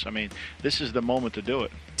 games. I mean, this is the moment to do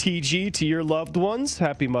it. TG, to your loved ones,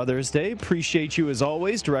 happy Mother's Day. Appreciate you as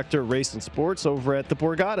always, Director of Race and Sports over at the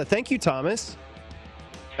Borgata. Thank you, Thomas.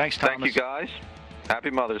 Thanks, Thomas. Thank you, guys. Happy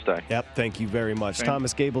Mother's Day. Yep, thank you very much.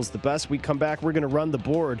 Thomas Gable's the best. We come back, we're going to run the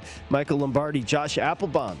board. Michael Lombardi, Josh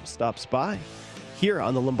Applebaum stops by here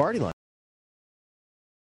on the Lombardi Line.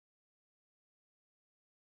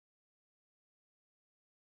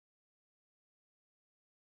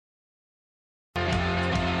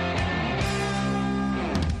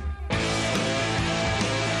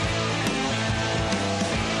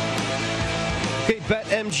 Okay,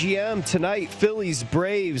 BetMGM tonight, Phillies,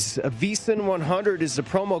 Braves. VSiN 100 is the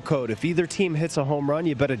promo code. If either team hits a home run,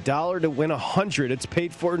 you bet $1 to win 100. It's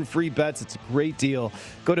paid for in free bets. It's a great deal.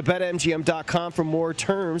 Go to BetMGM.com for more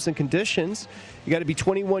terms and conditions. You got to be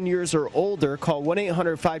 21 years or older. Call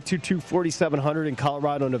 1-800-522-4700 in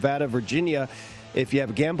Colorado, Nevada, Virginia. If you have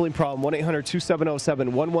a gambling problem,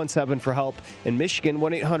 1-800-270-7117 for help. In Michigan,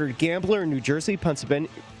 1-800-GAMBLER. In New Jersey, Pennsylvania,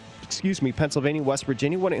 West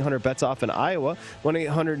Virginia, 1-800-BETS-OFF in Iowa,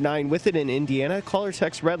 1-800-9-WITH-IT in Indiana. Call or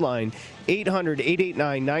text Redline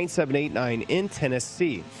 800-889-9789 in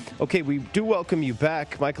Tennessee. Okay, we do welcome you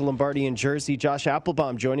back. Michael Lombardi in Jersey, Josh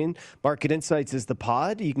Applebaum joining. Market Insights is the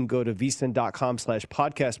pod. You can go to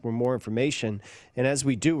vsin.com/podcast for more information. And as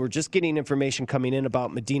we do, we're just getting information coming in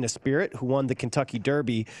about Medina Spirit, who won the Kentucky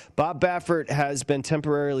Derby. Bob Baffert has been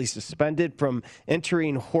temporarily suspended from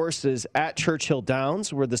entering horses at Churchill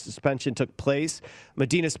Downs, where the suspension took place.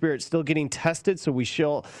 Medina Spirit still getting tested, so we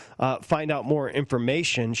shall find out more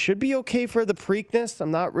information. Should be okay for the Preakness.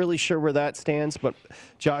 I'm not really sure where that stands, but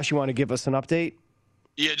Josh, you want to give us an update?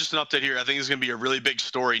 Yeah, just an update here. I think it's going to be a really big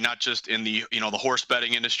story, not just in the the horse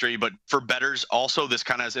betting industry, but for bettors also. This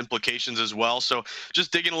kind of has implications as well. So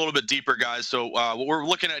just digging a little bit deeper, guys. So what we're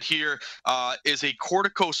looking at here is a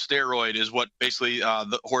corticosteroid, is what basically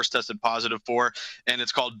the horse tested positive for, and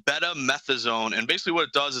it's called betamethasone. And basically what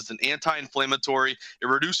it does is an anti-inflammatory. It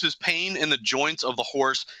reduces pain in the joints of the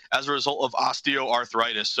horse as a result of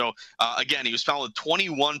osteoarthritis. So again, he was found with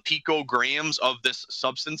 21 picograms of this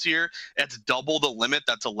substance here. That's double the limit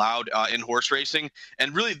that's allowed in horse racing.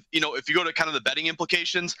 And really, if you go to kind of the betting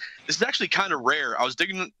implications, this is actually kind of rare. I was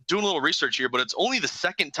doing a little research here, but it's only the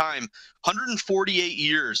second time, 148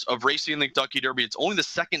 years of racing in the Kentucky Derby, it's only the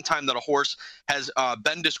second time that a horse has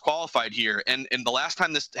been disqualified here. And the last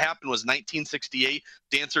time this happened was 1968.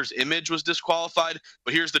 Dancer's Image was disqualified.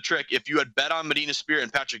 But here's the trick. If you had bet on Medina Spirit,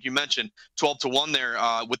 and Patrick, you mentioned 12-1 there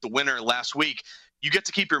with the winner last week, you get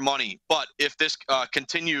to keep your money. But if this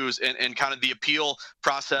continues and kind of the appeal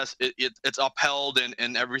process, it's upheld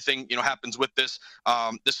and everything happens with this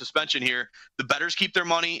this suspension here, the bettors keep their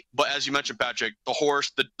money. But as you mentioned, Patrick, the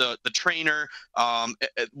horse, the trainer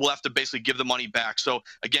will have to basically give the money back. So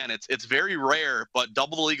again, it's very rare, but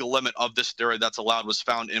double the legal limit of this steroid that's allowed was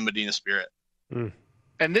found in Medina Spirit.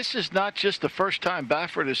 And this is not just the first time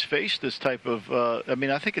Baffert has faced this type of,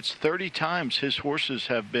 I think it's 30 times his horses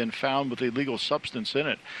have been found with illegal substance in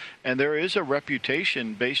it. And there is a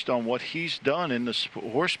reputation based on what he's done in the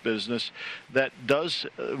horse business that does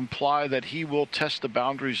imply that he will test the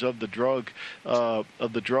boundaries of the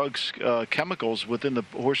drug's chemicals within the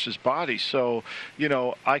horse's body. So,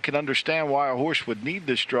 I can understand why a horse would need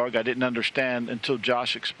this drug. I didn't understand until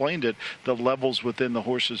Josh explained it, the levels within the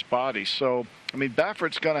horse's body. So,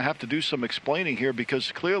 Baffert's going to have to do some explaining here,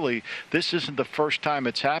 because clearly this isn't the first time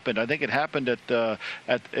it's happened. I think it happened at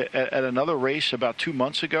another race about 2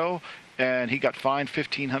 months ago, and he got fined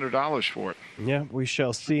 $1,500 for it. Yeah, we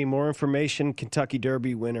shall see. More information. Kentucky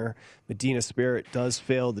Derby winner Medina Spirit does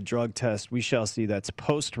fail the drug test. We shall see. That's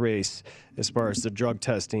post-race as far as the drug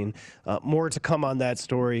testing. More to come on that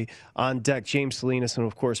story. On deck, James Salinas and,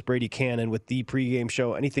 of course, Brady Cannon with the pregame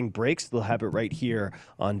show. Anything breaks, they'll have it right here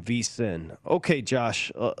on VSiN. Okay,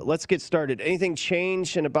 Josh, let's get started. Anything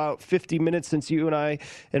changed in about 50 minutes since you and I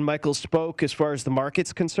and Michael spoke as far as the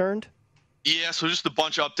market's concerned? Yeah, so just a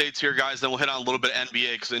bunch of updates here, guys. Then we'll hit on a little bit of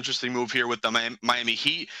NBA because interesting move here with the Miami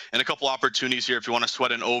Heat and a couple opportunities here if you want to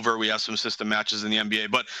sweat an over. We have some system matches in the NBA,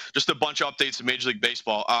 but just a bunch of updates in Major League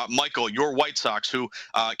Baseball. Michael, your White Sox, who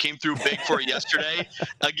came through big for you yesterday,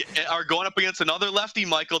 are going up against another lefty,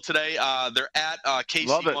 Michael, today. They're at KC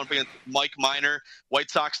going up against Mike Minor. White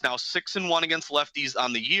Sox now 6-1 against lefties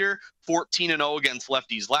on the year. 14-0 against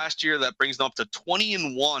lefties last year. That brings them up to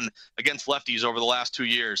 20-1 against lefties over the last 2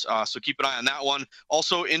 years. So keep an eye on that one.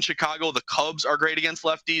 Also in Chicago, the Cubs are great against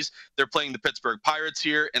lefties. They're playing the Pittsburgh Pirates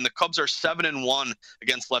here, and the Cubs are 7-1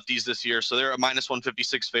 against lefties this year. So they're a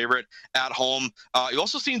 -156 favorite at home. You've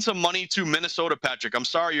also seen some money to Minnesota, Patrick. I'm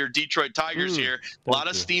sorry, your Detroit Tigers here. A lot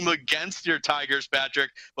of steam against your Tigers, Patrick.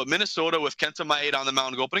 But Minnesota with Kenta Maeda on the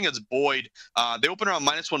mound, go opening against Boyd. They open around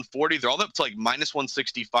 -140. They're all up to like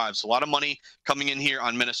 -165. So a lot of money coming in here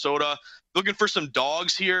on Minnesota. Looking for some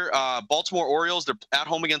dogs here. Baltimore Orioles, they're at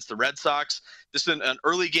home against the Red Sox. This is an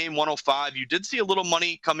early game, 105. You did see a little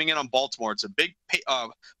money coming in on Baltimore. It's a big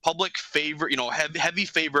public favor, heavy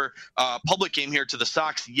favor public game here to the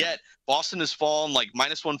Sox. Yet Boston has fallen like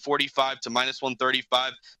 -145 to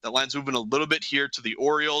 -135. That line's moving a little bit here to the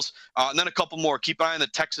Orioles. And then a couple more. Keep an eye on the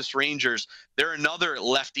Texas Rangers. They're another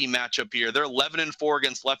lefty matchup here. They're 11-4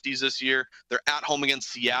 against lefties this year. They're at home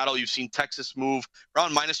against Seattle. You've seen Texas move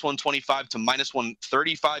around -125 to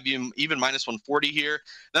 -135, even -140 here.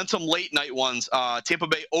 Then some late night ones. Tampa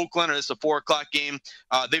Bay, Oakland, it's a 4 o'clock game.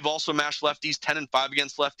 They've also mashed lefties, 10-5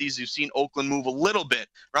 against lefties. You've seen Oakland move a little bit,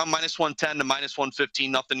 around -110 to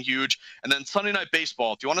 -115, nothing huge. And then Sunday Night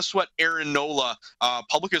Baseball. If you want to sweat Aaron Nola,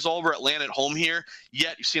 public is all over Atlanta at home here.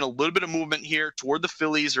 Yet you've seen a little bit of movement here toward the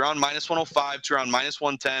Phillies, around -105 to around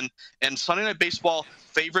 -110. And Sunday Night Baseball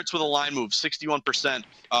favorites with a line move, 61%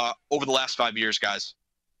 over the last 5 years, guys.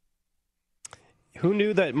 Who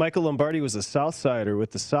knew that Michael Lombardi was a South Sider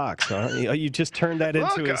with the Sox? Huh? You just turned that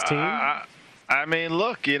into his team? I mean,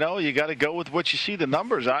 look, you got to go with what you see, the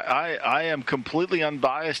numbers. I am completely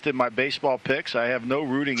unbiased in my baseball picks. I have no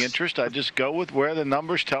rooting interest. I just go with where the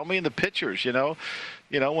numbers tell me and the pitchers,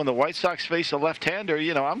 when the White Sox face a left-hander,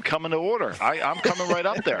 I'm coming to order. I'm coming right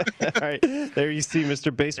up there. All right. There you see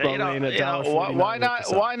Mr. Baseball Lane at $1.49. Why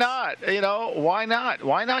not? Why not?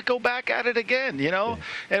 Why not go back at it again?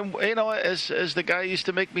 And as the guy used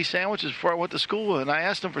to make me sandwiches before I went to school, and I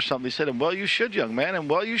asked him for something. He said, "Well, you should, young man, and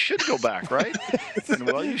well, you should go back, right?"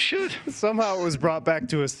 And well, you should. Somehow it was brought back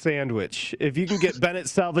to a sandwich. If you can get Bennett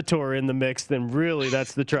Salvatore in the mix, then really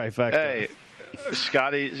that's the trifecta. Hey.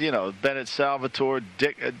 Scotty, Bennett Salvatore,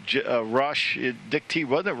 Dick Rush, Dick T.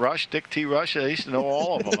 Wasn't it Rush? Dick T. Rush. I used to know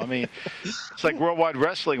all of them. I mean, it's like Worldwide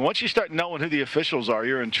Wrestling. Once you start knowing who the officials are,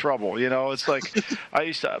 you're in trouble. It's like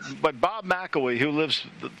but Bob McElwee, who lives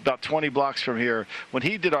about 20 blocks from here, when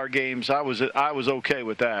he did our games, I was okay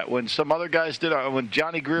with that. When some other guys when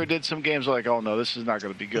Johnny Greer did some games, I'm like, oh no, this is not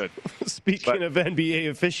going to be good. Speaking of NBA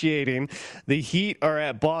officiating, the Heat are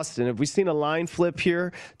at Boston. Have we seen a line flip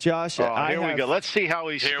here, Josh? Here we go. Let's see how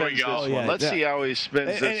he spins this one. Yeah, Let's see how he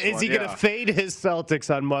spins this one. Is he going to fade his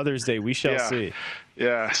Celtics on Mother's Day? We shall see.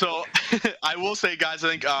 Yeah. So I will say, guys, I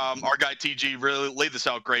think our guy TG really laid this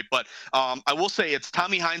out great. But I will say it's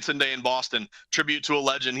Tommy Heinsohn Day in Boston. Tribute to a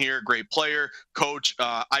legend here. Great player, coach.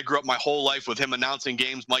 I grew up my whole life with him announcing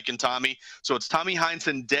games, Mike and Tommy. So it's Tommy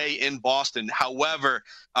Heinsohn Day in Boston. However,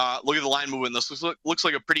 look at the line movement. This looks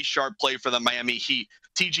like a pretty sharp play for the Miami Heat.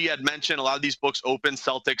 TG had mentioned a lot of these books open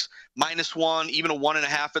Celtics -1, even a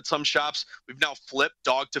 1.5 at some shops. We've now flipped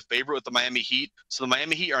dog to favorite with the Miami Heat. So the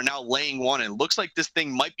Miami Heat are now laying 1, and it looks like this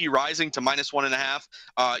thing might be rising to -1.5.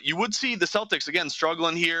 You would see the Celtics, again,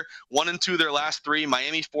 struggling here. 1-2 their last 3.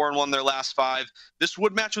 Miami 4-1 their last 5. This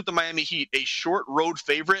would match with the Miami Heat, a short road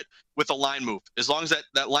favorite with a line move. As long as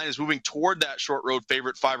that line is moving toward that short road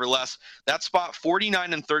favorite, 5 or less. That spot,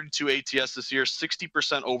 49-32 ATS this year,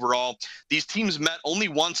 60% overall. These teams met only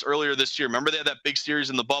once earlier this year. Remember, they had that big series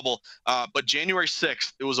in the bubble. But January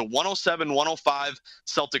 6th, it was a 107-105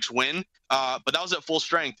 Celtics win. But that was at full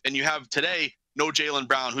strength. And you have today no Jaylen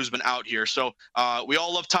Brown, who's been out here. So we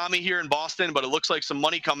all love Tommy here in Boston, but it looks like some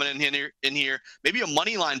money coming in here. Maybe a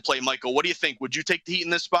money line play, Michael. What do you think? Would you take the Heat in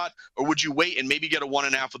this spot, or would you wait and maybe get a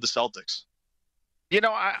 1.5 with the Celtics?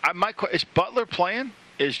 Is Butler playing?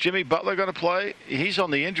 Is Jimmy Butler going to play? He's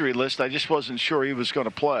on the injury list. I just wasn't sure he was going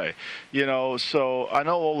to play. So I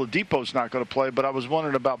know Oladipo's not going to play, but I was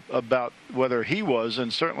wondering about whether he was,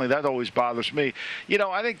 and certainly that always bothers me.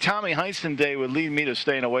 I think Tommy Heinsohn Day would lead me to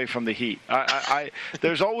staying away from the Heat.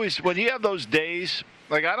 There's always, when you have those days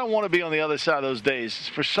Like, I don't want to be on the other side of those days.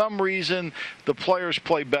 For some reason, the players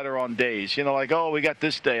play better on days. You know, like, oh, we got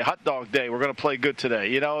this day, hot dog day. We're going to play good today.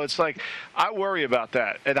 You know, it's like, I worry about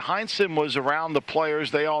that. And Heinsohn was around the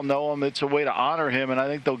players. They all know him. It's a way to honor him, and I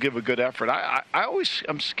think they'll give a good effort.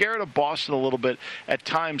 I'm scared of Boston a little bit at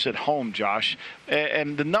times at home, Josh.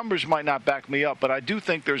 And the numbers might not back me up, but I do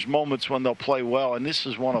think there's moments when they'll play well, and this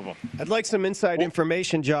is one of them. I'd like some inside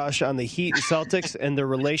information, Josh, on the Heat and Celtics and their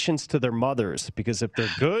relations to their mothers, because if they're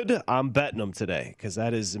good, I'm betting them today, because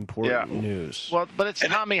that is important news. Well, but it's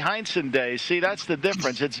Tommy Heinsohn Day. See, that's the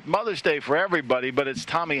difference. It's Mother's Day for everybody, but it's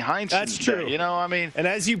Tommy Heinsohn That's true. Day. You know, I mean. And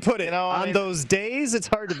as you put it, those days, it's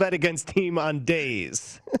hard to bet against team on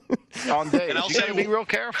days. On days. And I'll You got to say- be real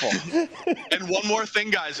careful. And one more thing,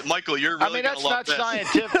 guys. Michael, you're really going that's to love not this.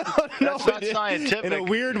 scientific. That's not scientific. In a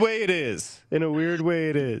weird way, it is.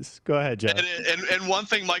 Go ahead, John. And one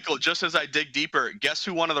thing, Michael, just as I dig deeper, guess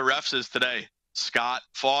who one of the refs is today? Scott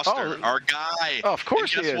Foster, our guy. Oh, of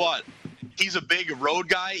course and he guess is. what? He's a big road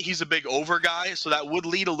guy. He's a big over guy. So that would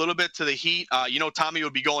lead a little bit to the Heat. Tommy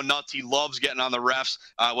would be going nuts. He loves getting on the refs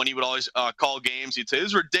when he would always call games. He'd say, "This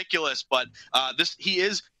is ridiculous." But he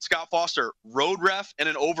is, Scott Foster, road ref and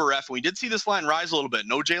an over ref. And we did see this line rise a little bit.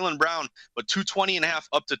 No Jaylen Brown, but 220.5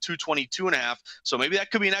 up to 222.5. So maybe that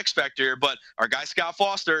could be an X factor here. But our guy, Scott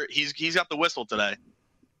Foster, he's got the whistle today.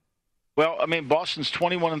 Well, I mean, Boston's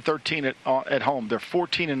 21-13 at home. They're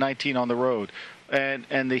 14-19 on the road.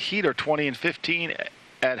 And the Heat are 20-15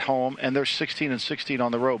 at home, and they're 16-16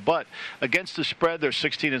 on the road. But against the spread, they're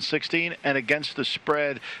 16-16, and against the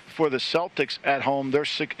spread for the Celtics at home, they're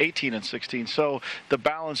 18-16. So the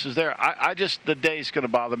balance is there. The day's going to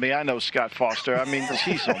bother me. I know Scott Foster. I mean,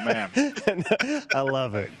 geez, oh man. I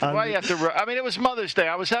love it. Why you have to? I mean, it was Mother's Day.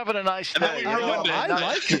 I was having a nice day. I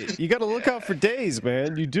like it. You got to look out for days,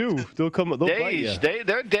 man. You do. They'll come. They'll bite you.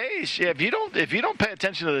 They're days. Yeah, if you don't pay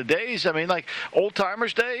attention to the days, I mean, like Old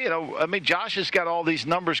Timers Day. I mean, Josh has got all these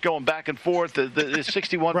numbers going back and forth. The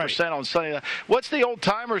 61% on Sunday. What's the Old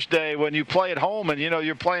Timers Day when you play at home and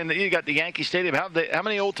you're playing? You got the Yankee Stadium. How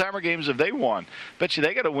many Old Timer games have they won? Bet you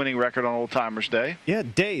they got a winning record on Old Timers Day. Yeah,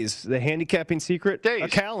 days. The handicapping secret. Days. A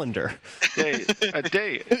calendar. A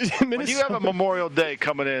day. When you have a Memorial Day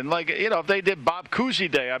coming in, like if they did Bob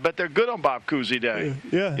Cousy Day, I bet they're good on Bob Cousy Day.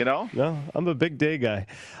 Yeah. No, I'm a big day guy.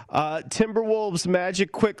 Timberwolves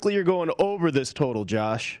Magic. Quickly, you're going over this total,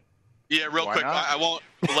 Josh. Yeah, real quick. I won't.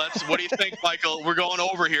 What do you think, Michael? We're going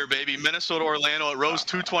over here, baby. Minnesota, Orlando. It rose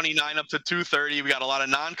 229 up to 230. We got a lot of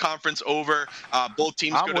non-conference over. Both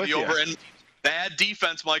teams going to be over. And bad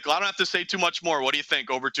defense, Michael. I don't have to say too much more. What do you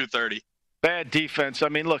think? Over 230. Bad defense. I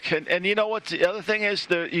mean, look, and you know what? The other thing is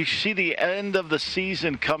you see the end of the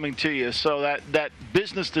season coming to you. So that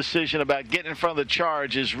business decision about getting in front of the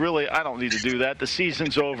Charge is really, I don't need to do that. The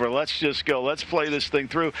season's over. Let's just go. Let's play this thing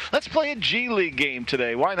through. Let's play a G League game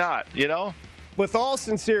today. Why not? With all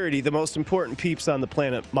sincerity, the most important peeps on the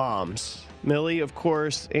planet, moms. Millie, of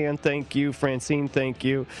course, Ann, thank you. Francine, thank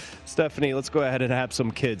you. Stephanie, let's go ahead and have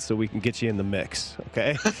some kids so we can get you in the mix,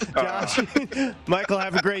 okay? Josh, Michael,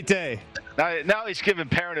 have a great day. Now he's giving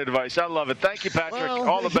parent advice. I love it. Thank you, Patrick. Well,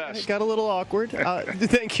 all the best. It got a little awkward.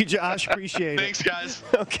 Thank you, Josh. Appreciate it. Thanks, guys.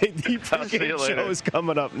 Okay, the pregame show is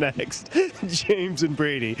coming up next. James and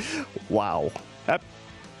Brady. Wow.